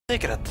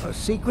Secret. A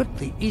secret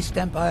the East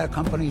Empire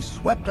Company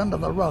swept under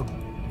the rug.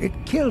 It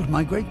killed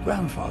my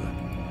great-grandfather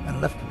and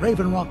left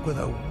Raven Rock with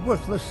a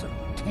worthless and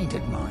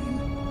tainted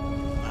mind.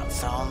 That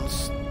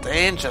sounds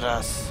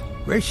dangerous.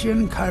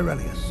 Gratian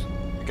Kyrelius.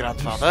 He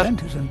Grandfather.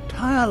 spent his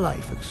entire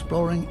life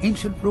exploring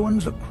ancient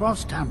ruins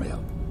across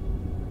Tamriel.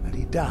 And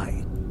he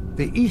died.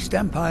 The East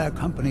Empire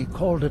Company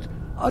called it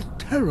a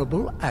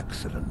terrible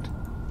accident,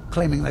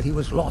 claiming that he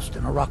was lost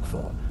in a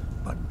rockfall.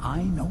 But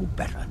I know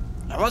better.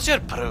 Now what's your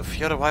proof?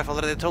 Your wife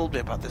already told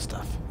me about this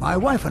stuff. My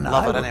wife and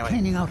I were anyway.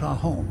 cleaning out our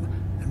home,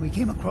 and we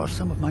came across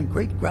some of my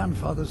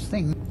great-grandfather's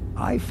things.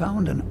 I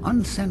found an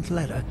unsent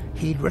letter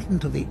he'd written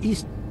to the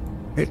East.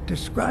 It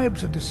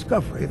describes a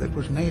discovery that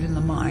was made in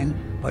the mine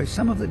by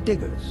some of the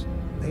diggers.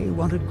 They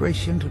wanted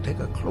Gratian to take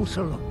a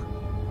closer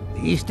look.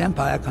 The East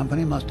Empire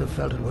Company must have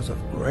felt it was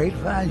of great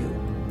value,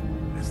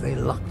 as they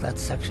locked that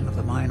section of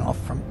the mine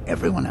off from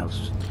everyone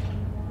else.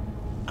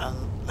 And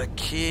the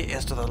key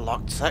is to the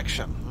locked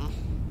section, hmm?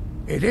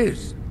 It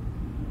is.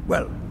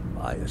 Well,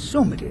 I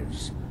assume it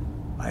is.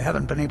 I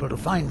haven't been able to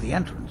find the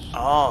entrance.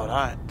 Oh,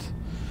 right.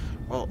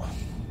 Well,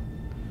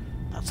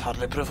 that's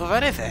hardly proof of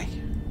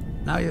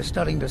anything. Now you're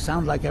starting to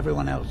sound like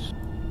everyone else.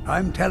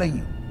 I'm telling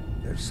you,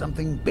 there's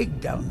something big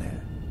down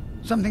there.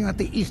 Something that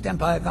the East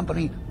Empire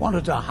Company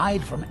wanted to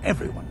hide from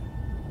everyone.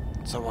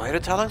 So why are you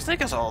telling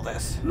Snickers all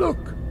this? Look,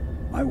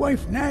 my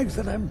wife nags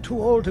that I'm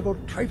too old to go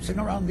traipsing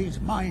around these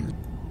mines.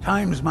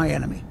 Time's my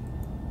enemy.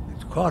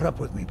 It's caught up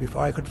with me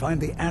before I could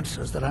find the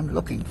answers that I'm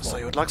looking for. So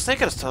you would like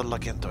Snickers to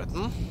look into it,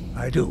 hmm?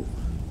 I do.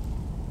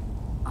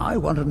 I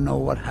want to know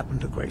what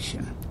happened to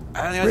Gratian.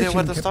 Any idea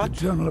where Gratian to kept start? a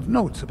journal of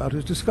notes about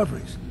his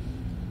discoveries.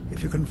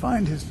 If you can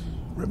find his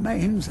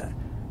remains,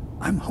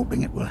 I'm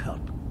hoping it will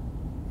help.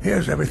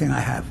 Here's everything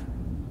I have.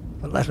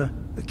 The letter,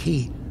 the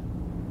key.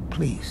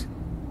 Please,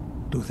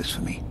 do this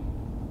for me,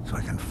 so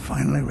I can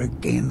finally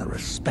regain the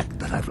respect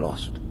that I've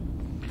lost.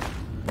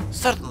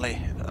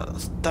 Certainly.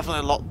 It's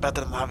definitely a lot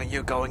better than having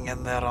you going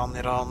in there on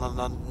your own and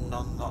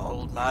an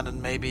old man,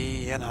 and maybe,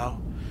 you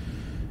know,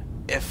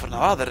 if for no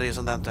other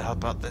reason than to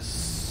help out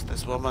this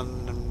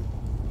woman, and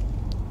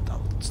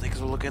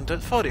Sneakers will look into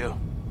it for you.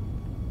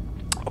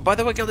 Oh, by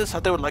the way, Gildis,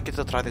 I would like you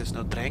to try this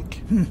new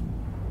drink. He's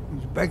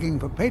begging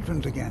for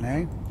patrons again,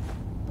 eh?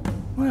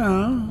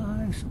 Well,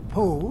 I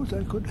suppose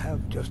I could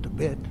have just a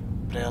bit.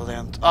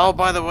 Brilliant. Oh,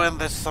 by the way,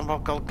 there's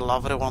someone called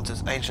Glover who wants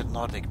his ancient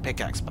Nordic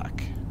pickaxe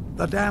back.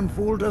 The damn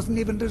fool doesn't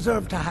even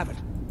deserve to have it.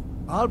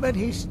 I'll bet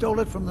he stole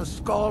it from the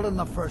Skald in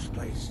the first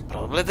place.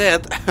 Probably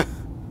did.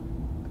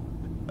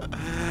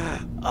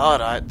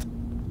 Alright.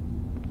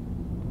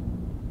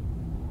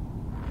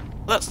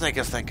 Let's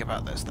Snickers think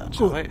about this then,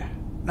 shall we? Good.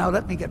 Now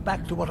let me get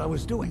back to what I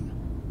was doing.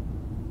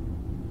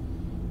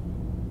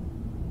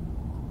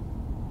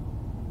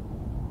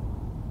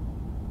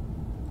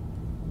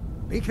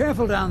 Be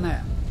careful down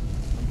there.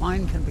 The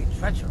mine can be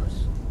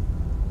treacherous.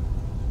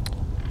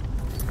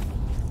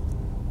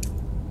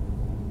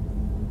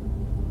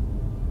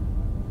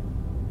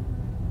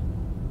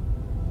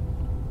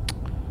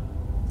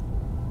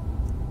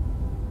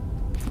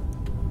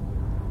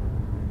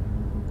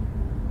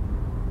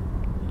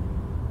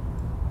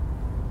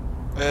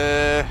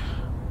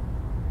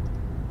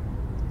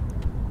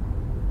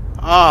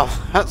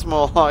 Oh, that's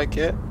more like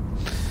it.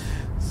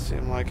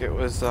 Seemed like it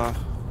was, But,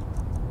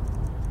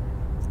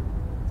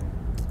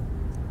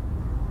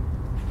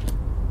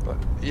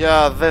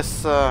 yeah,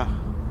 this,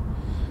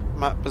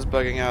 map is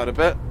bugging out a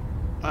bit.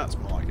 That's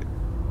more like it.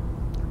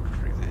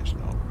 Green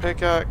ancient old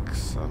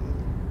pickaxe,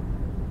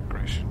 and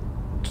Gratian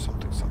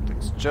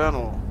something's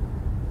journal.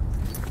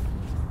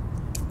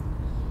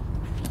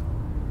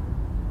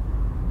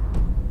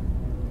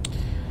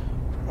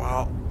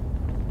 Well,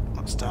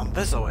 let's down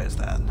this a ways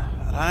then,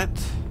 alright?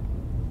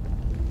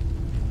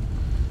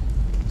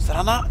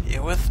 Serana,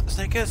 you with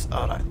Snickers?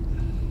 Alright.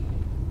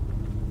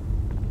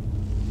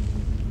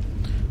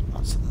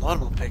 That's a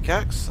normal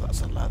pickaxe, so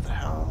that's a leather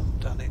helm,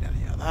 don't need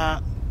any of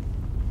that.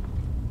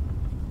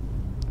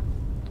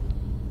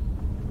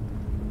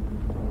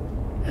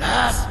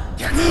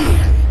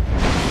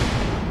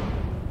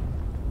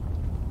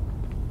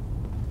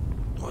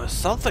 There's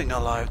something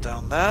alive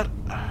down there.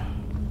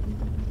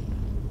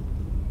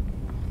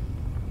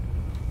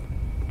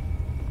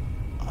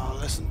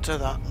 Listen to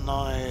that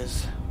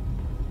noise.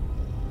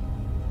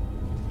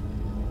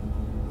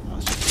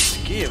 That's just a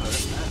skewer,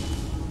 isn't it?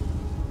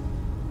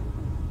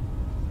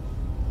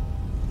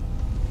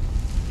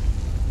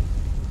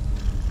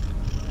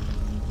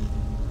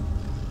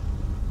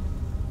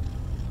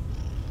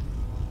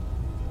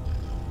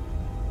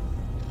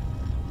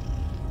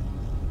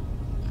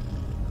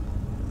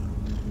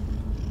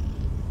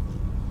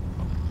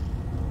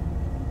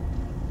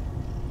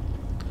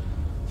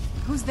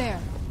 Who's there?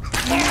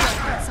 You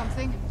heard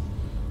something?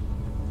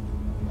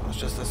 It's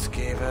just a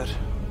skewer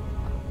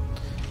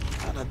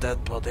and a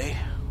dead body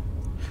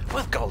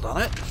with gold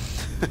on it.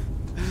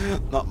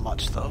 Not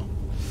much though.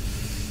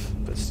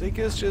 But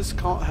Sneakers just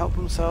can't help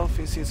himself.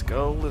 He sees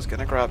gold, he's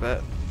gonna grab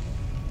it.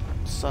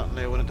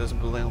 Certainly when it doesn't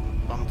belong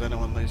to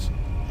anyone who's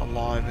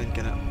alive and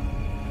gonna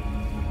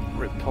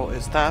report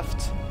his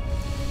theft.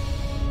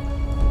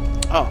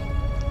 Oh,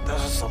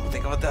 this is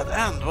something of a dead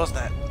end,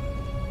 wasn't it?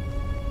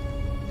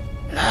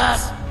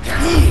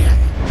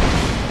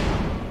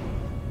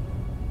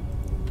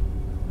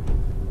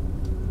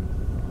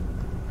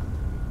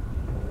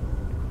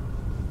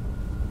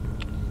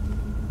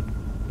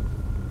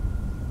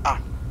 Ah,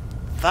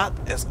 that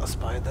is a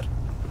spider.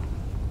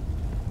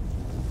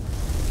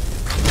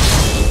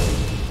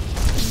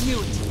 Knew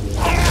it.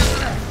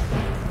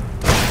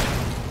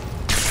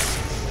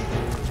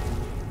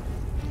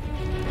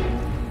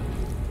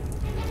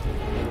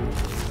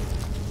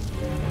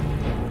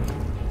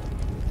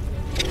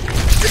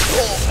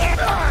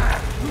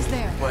 Who's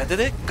there? Where did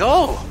it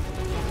go?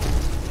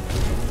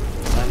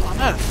 Where on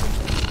earth?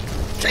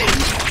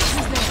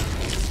 Who's there?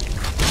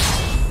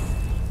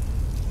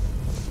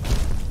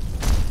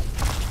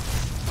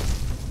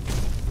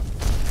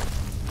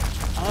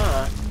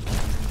 Alright.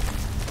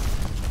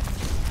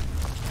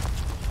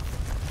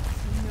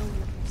 You know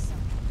you're here,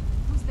 son.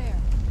 Who's there?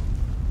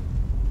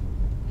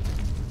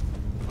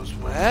 Was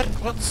where?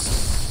 What's...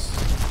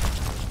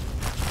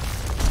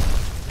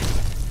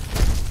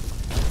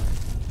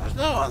 There's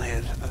no one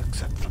here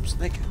except from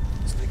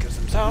Snickers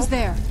himself. Who's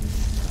there?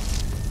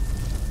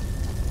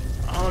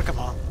 Oh, come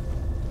on.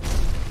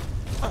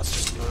 Let's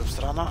just move,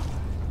 Strana.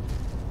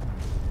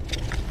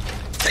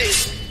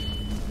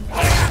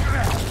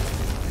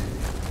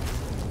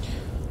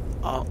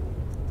 Oh.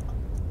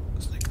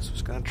 Snickers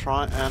was going to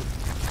try and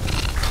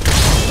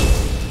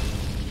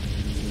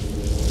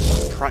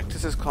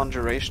practice his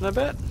conjuration a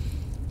bit.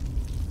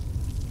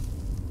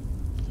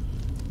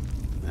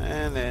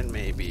 And then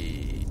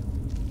maybe...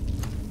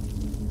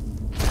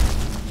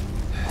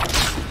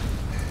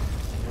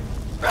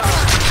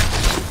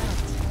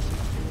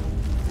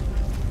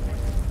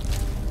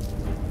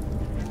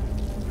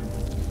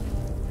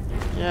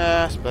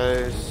 Yeah, I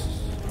suppose.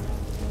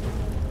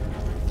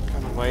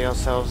 Kind of weigh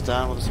ourselves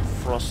down with some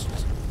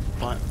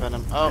frostbite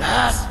venom. Oh!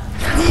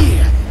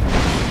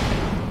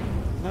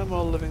 No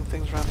more living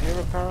things around here,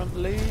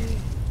 apparently.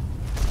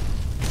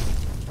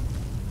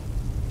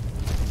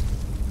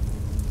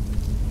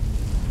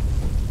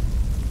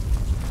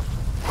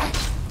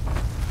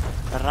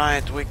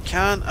 Right, we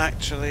can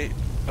actually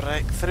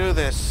break through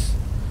this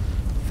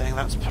thing.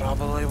 That's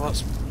probably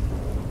what's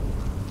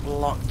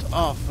blocked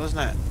off, isn't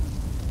it?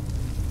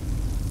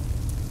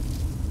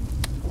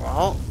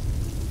 Well,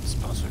 I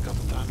suppose we've got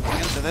to try and look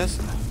into this.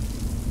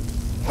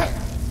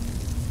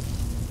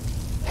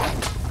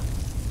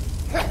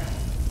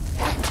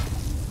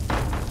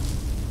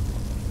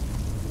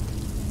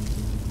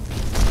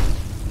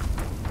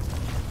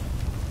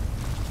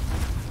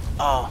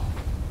 Oh.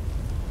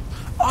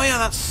 Oh yeah,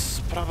 that's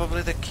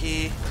probably the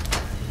key.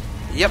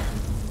 Yep.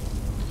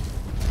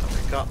 That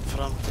we got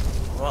from...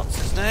 what's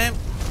his name?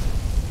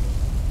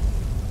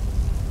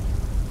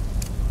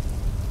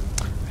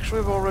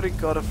 We've already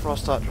got a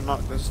frost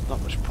atronach, there's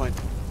not much point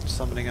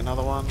summoning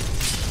another one.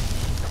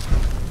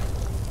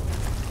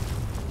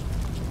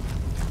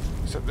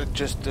 Except it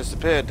just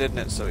disappeared, didn't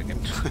it? So we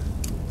can...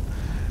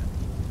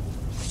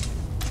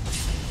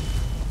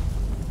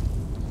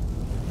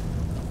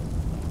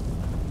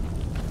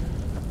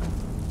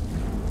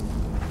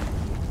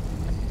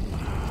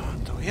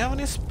 Do we have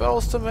any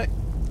spells to make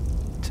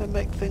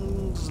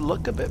things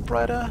look a bit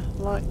brighter?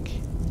 Like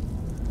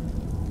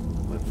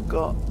we've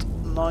got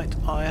Night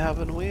Eye,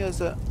 haven't we?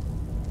 Is it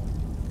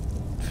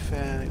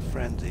Fairly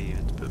Frenzy?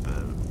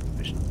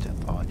 Vision of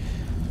 10th Eye.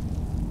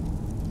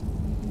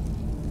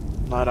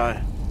 Night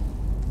Eye.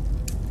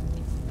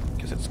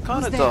 Because it's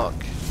kind of dark.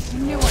 You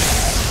knew it.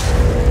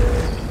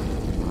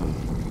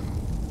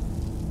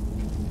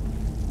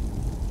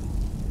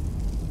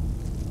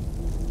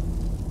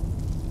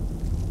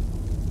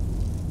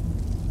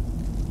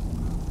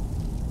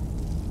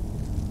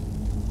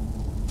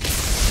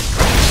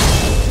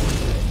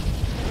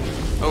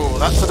 Oh,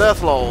 that's a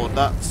Death Lord.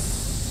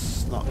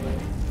 That's not...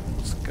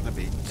 It's going to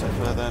be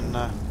tougher than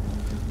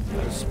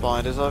those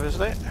spiders,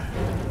 obviously.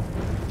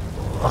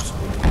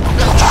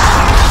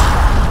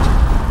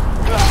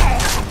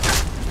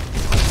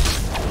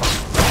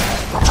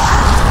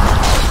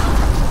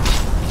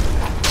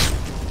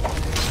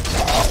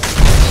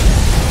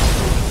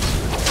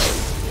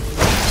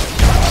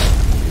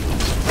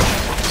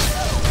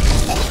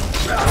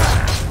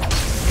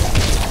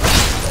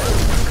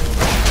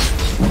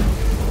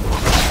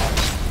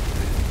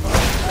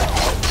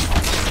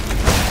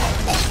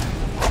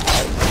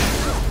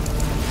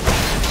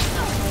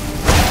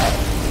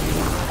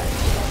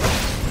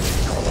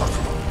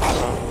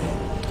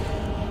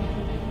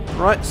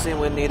 Right, see,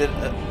 we needed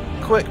a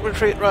quick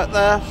retreat right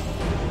there.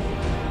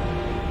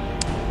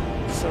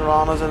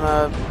 Serana's in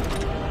a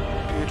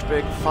huge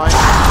big fight.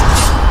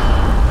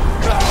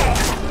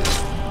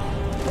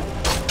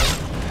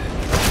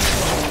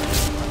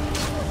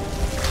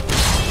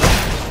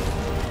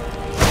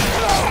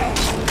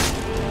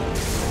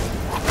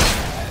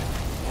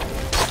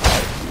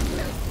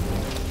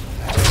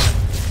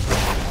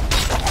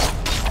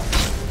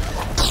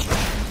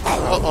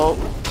 Uh-oh.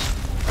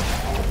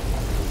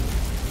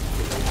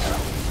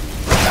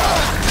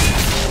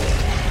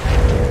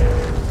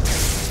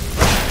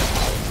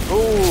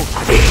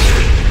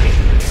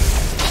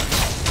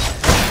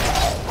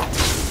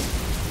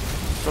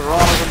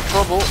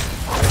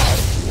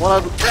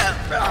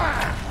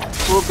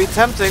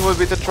 tempting would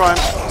be to try and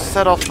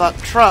set off that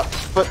trap,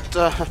 but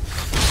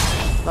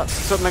that's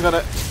certainly going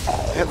to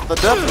hit the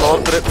Death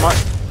Lord, but it might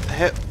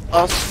hit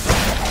us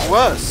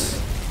worse.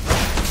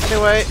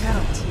 Anyway,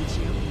 That'll teach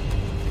you.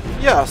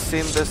 yeah, I've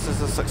seen this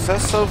as a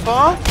success so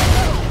far.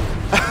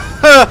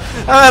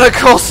 And then of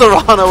course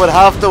Serana would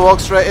have to walk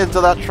straight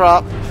into that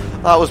trap.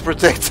 That was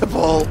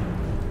predictable.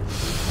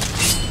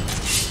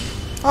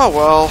 Oh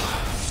well.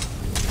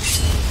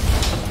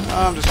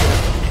 I'm just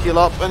gonna heal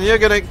up, and you're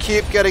gonna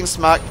keep getting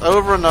smacked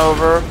over and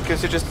over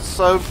because you're just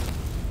so...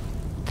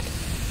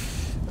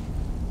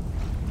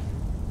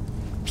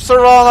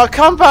 Serana,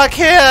 come back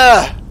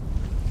here!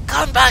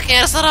 Come back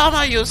here,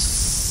 Serana, you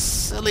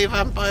silly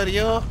vampire,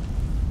 you.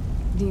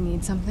 Do you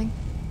need something?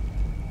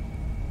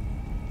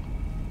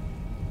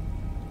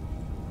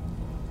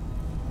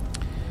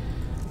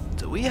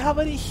 Do we have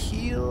any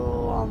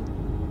heal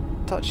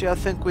on Touchy? I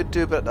think we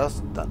do, but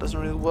that doesn't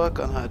really work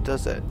on her,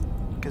 does it?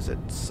 Because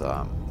it's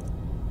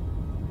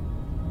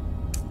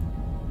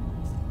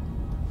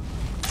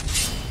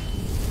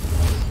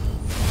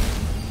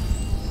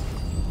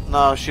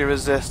no, she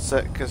resists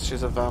it because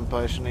she's a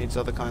vampire. She needs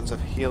other kinds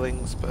of healing,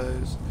 I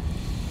suppose.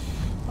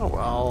 Oh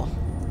well.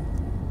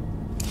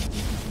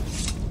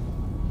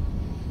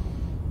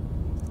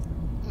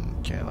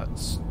 Okay,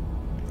 let's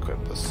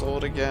equip the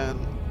sword again.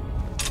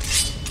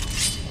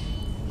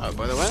 Oh,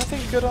 by the way,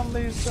 anything good on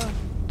these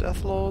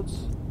Death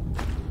Lords?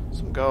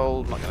 Some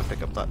gold. I'm not going to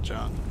pick up that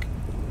junk.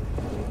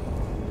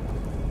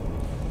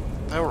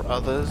 There were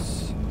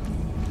others.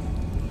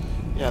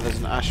 Yeah, there's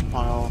an ash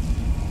pile.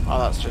 Oh,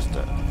 that's just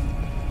another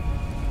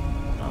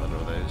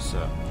of those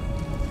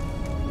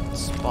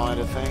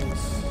spider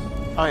things.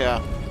 Oh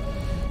yeah,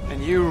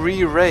 and you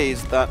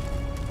re-raised that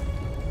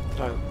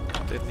oak,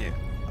 didn't you?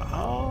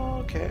 Oh,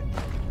 okay.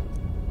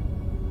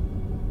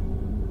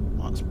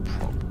 That's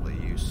probably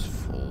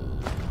useful.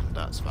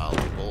 That's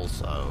valuable,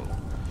 so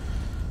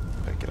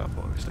pick it up,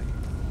 obviously.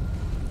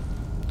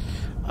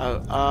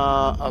 Oh,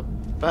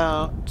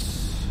 about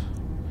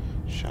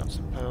shouts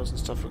and pearls and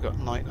stuff. We've got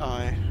Night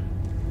Eye.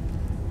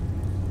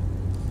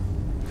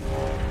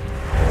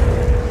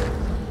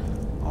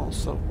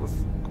 Also, with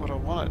what I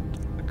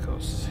wanted,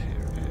 because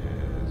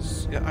here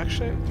is... Yeah,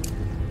 actually...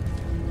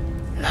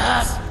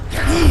 Yeah,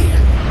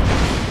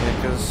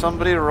 because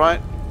somebody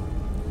right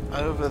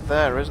over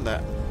there, isn't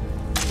there?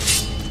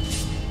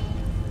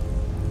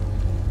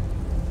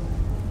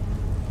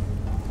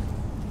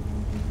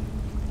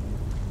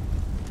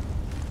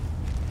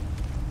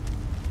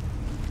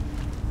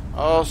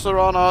 Oh,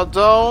 Serana,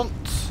 don't!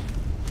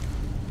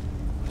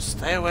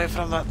 Stay away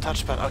from that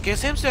touchpad. Okay, it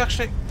seems to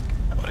actually...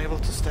 We're able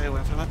to stay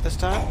away from it this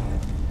time.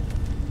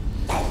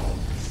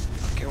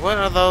 Okay, what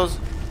are those?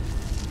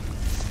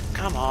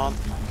 Come on.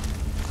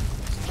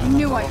 I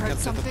knew I heard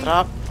something.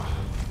 Trap.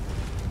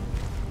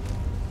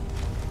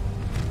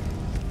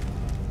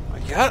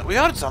 We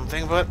heard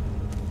something, but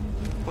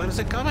where is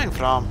it coming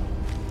from?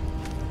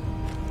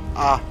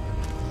 Ah,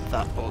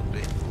 that would be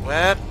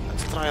where.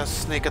 Let's try a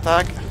sneak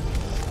attack.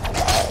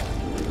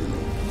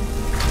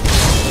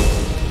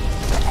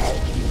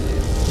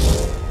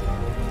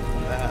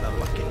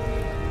 Unlucky.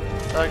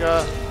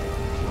 Dagger.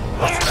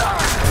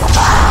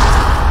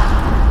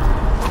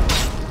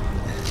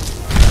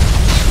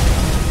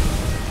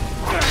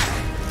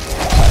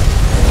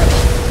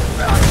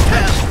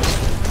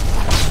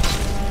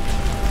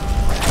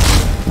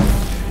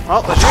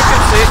 Well, as you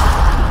can see,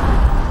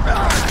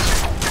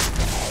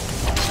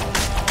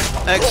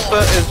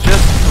 Expert is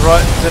just the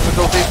right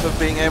difficulty for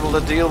being able to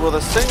deal with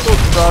a single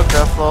Dark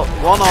Deathlord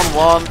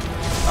one-on-one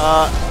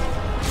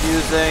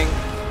using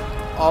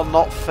our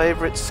not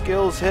favourite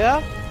skills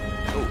here.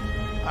 Ooh,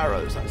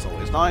 arrows, that's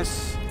always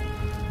nice.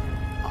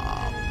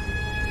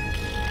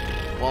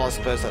 Well, I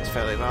suppose that's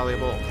fairly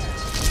valuable.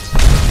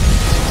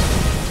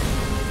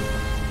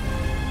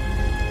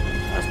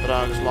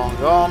 Esperan's long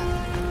gone.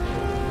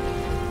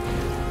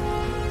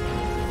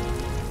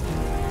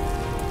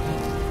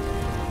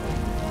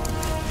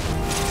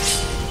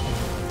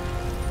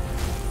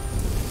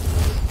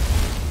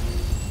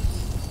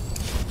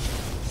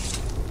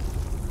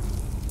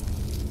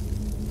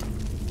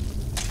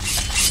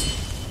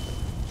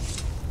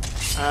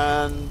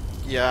 And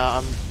yeah,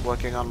 I'm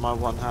working on my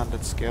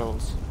one-handed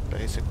skills,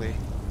 basically.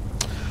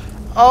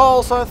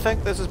 Also, I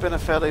think this has been a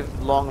fairly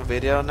long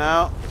video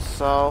now,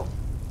 so...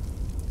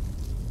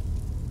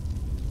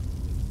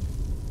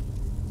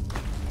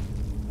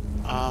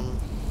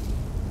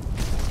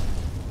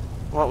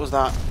 what was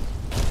that?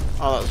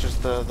 Oh, that was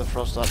just the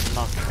frost up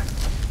knock.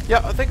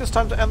 Yeah, I think it's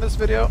time to end this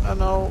video,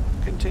 and I'll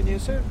continue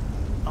soon.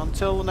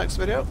 Until the next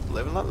video,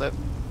 live and let live.